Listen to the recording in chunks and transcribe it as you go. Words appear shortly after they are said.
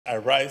I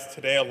rise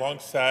today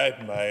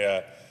alongside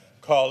my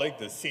colleague,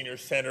 the senior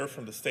senator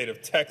from the state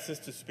of Texas,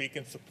 to speak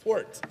in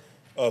support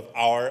of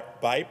our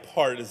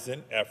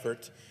bipartisan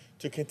effort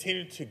to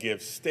continue to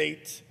give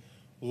state,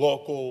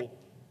 local,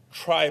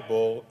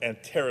 tribal,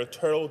 and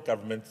territorial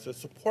governments the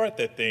support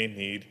that they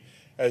need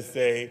as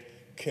they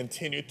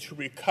continue to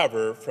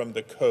recover from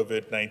the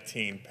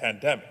COVID-19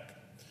 pandemic.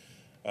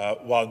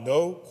 While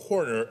no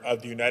corner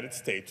of the United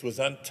States was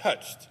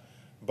untouched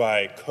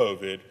by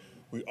COVID,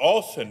 we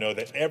also know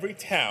that every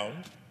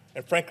town,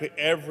 and frankly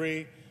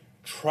every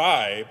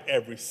tribe,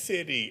 every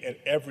city, and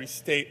every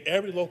state,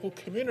 every local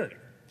community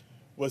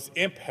was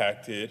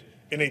impacted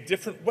in a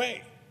different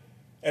way,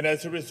 and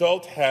as a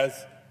result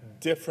has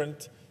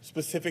different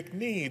specific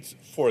needs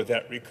for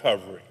that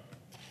recovery.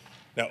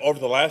 Now, over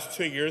the last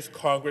 2 years,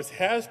 Congress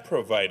has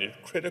provided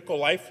critical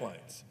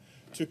lifelines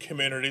to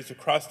communities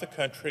across the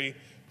country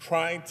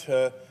trying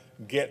to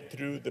get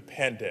through the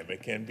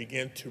pandemic and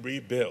begin to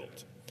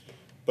rebuild.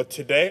 But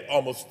today,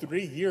 almost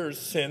 3 years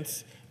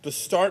since the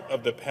start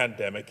of the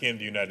pandemic in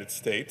the United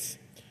States,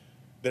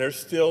 there's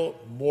still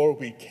more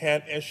we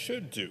can and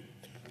should do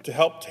to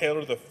help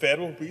tailor the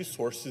federal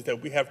resources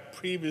that we have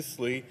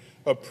previously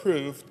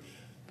approved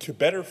to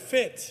better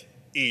fit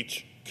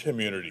each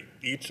community,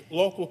 each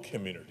local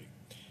community,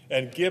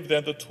 and give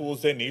them the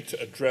tools they need to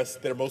address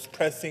their most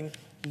pressing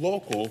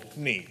local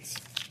needs.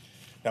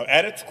 Now,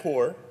 at its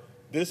core,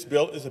 this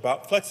bill is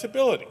about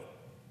flexibility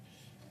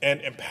and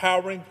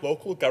empowering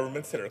local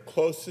governments that are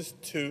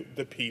closest to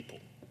the people.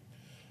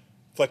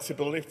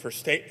 Flexibility for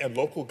state and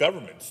local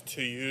governments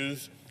to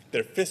use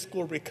their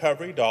fiscal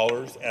recovery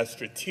dollars as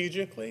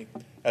strategically,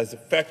 as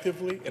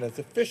effectively, and as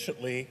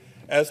efficiently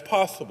as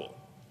possible.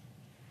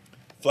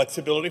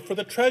 Flexibility for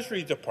the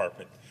Treasury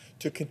Department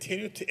to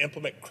continue to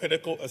implement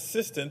critical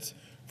assistance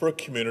for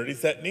communities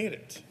that need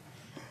it.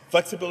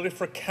 Flexibility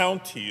for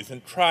counties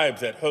and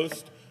tribes that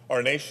host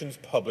our nation's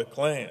public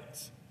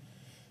lands.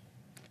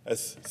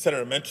 As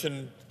Senator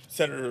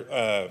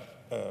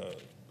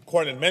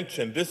Cornyn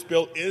mentioned, this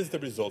bill is the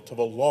result of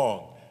a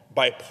long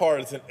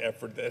bipartisan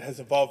effort that has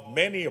involved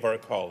many of our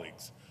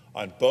colleagues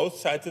on both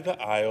sides of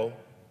the aisle,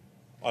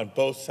 on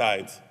both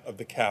sides of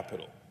the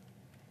Capitol.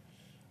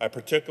 I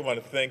particularly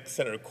want to thank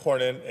Senator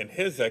Cornyn and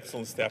his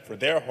excellent staff for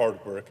their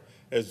hard work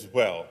as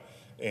well.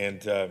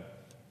 And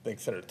thank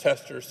Senator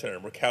Tester, Senator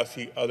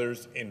Murkowski,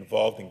 others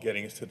involved in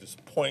getting us to this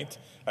point.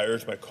 I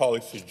urge my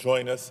colleagues to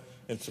join us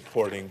in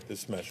supporting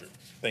this measure.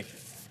 Thank you.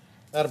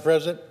 Madam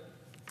President.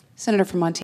 Senator from Montana.